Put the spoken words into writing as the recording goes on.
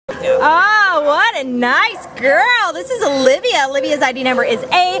Oh, what a nice girl. This is Olivia. Olivia's ID number is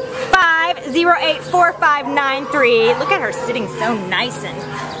A5084593. Look at her sitting so nice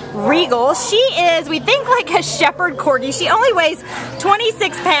and regal. She is, we think, like a shepherd corgi. She only weighs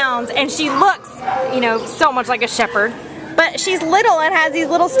 26 pounds and she looks, you know, so much like a shepherd. But she's little and has these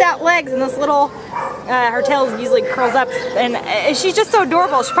little stout legs and this little, her tail usually curls up, and she's just so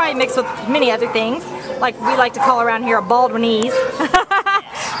adorable. She's probably mixed with many other things, like we like to call around here a Baldwinese.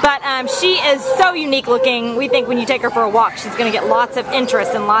 But she is so unique looking. We think when you take her for a walk, she's going to get lots of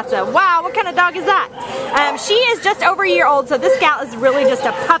interest and lots of, wow, what kind of dog is that? She is just over a year old, so this gal is really just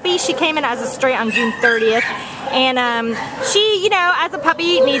a puppy. She came in as a stray on June 30th. And she, you know, as a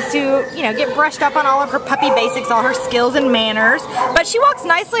puppy needs to, you know, get brushed up on all of her puppy basics, all her skills and manners. But she walks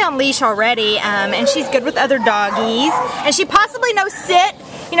nicely on leash already, and she's good with other doggies. And she possibly knows sit.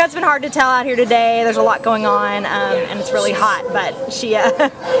 You know, it's been hard to tell out here today. There's a lot going on, and it's really hot. But she's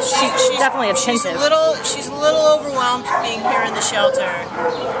definitely attentive. She's a little overwhelmed being here in the shelter.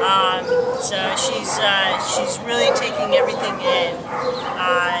 So she's really taking everything in.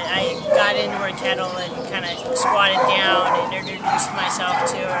 I got into her kennel and kind of squatted down and introduced myself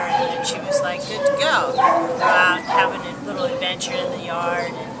to her, and she was like, good to go. Having a little adventure in the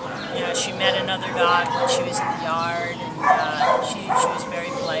yard. And, you know, she met another dog when she was in the yard, and she was very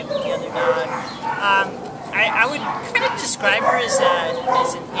polite with the other dog. I would kind of describe her as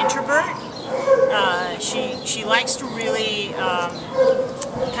an introvert. She likes to really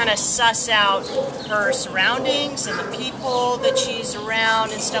kind of suss out her surroundings and the people that she's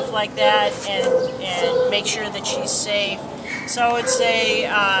around and stuff like that, and make sure that she's safe. So I would say,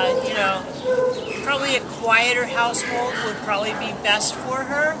 you know, probably a quieter household would probably be best for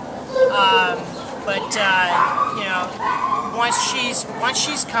her. But you know, once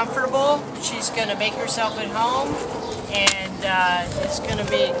she's comfortable, she's going to make herself at home, and it's going to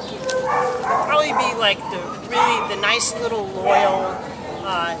probably be like the nice little loyal,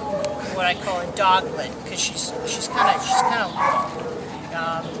 what I call a doglet, because she's kind of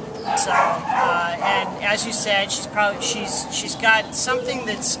so and as you said, she's got something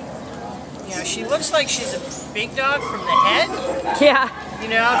that's, you know, she looks like she's a big dog from the head. Yeah. You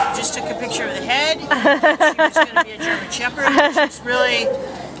know, if you just took a picture of the head, she was going to be a German Shepherd. She's really,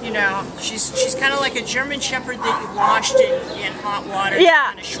 you know, she's kind of like a German Shepherd that you washed in hot water.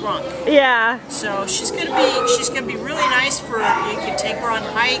 Yeah. And kind of shrunk. Yeah. So she's going to be really nice for, you can take her on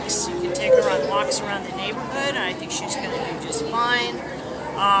hikes, you can take her on walks around the neighborhood, and I think she's going to do just fine.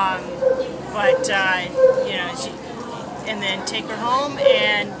 You know, and then take her home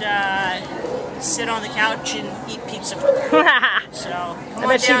and sit on the couch and eat pizza with her. So I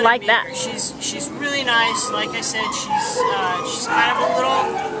bet she'd like that. She's really nice. Like I said, she's kind of a little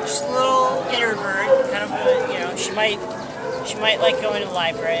introvert. Kind of a, you know, she might like going to the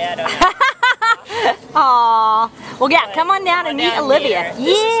library. I don't know. Aww. Well, yeah, come on down and meet Olivia.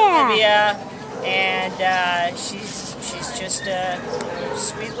 This is Olivia, and she's just a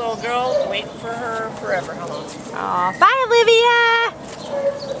sweet little girl waiting for her forever home. Aw, bye, Olivia.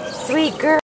 Sweet girl.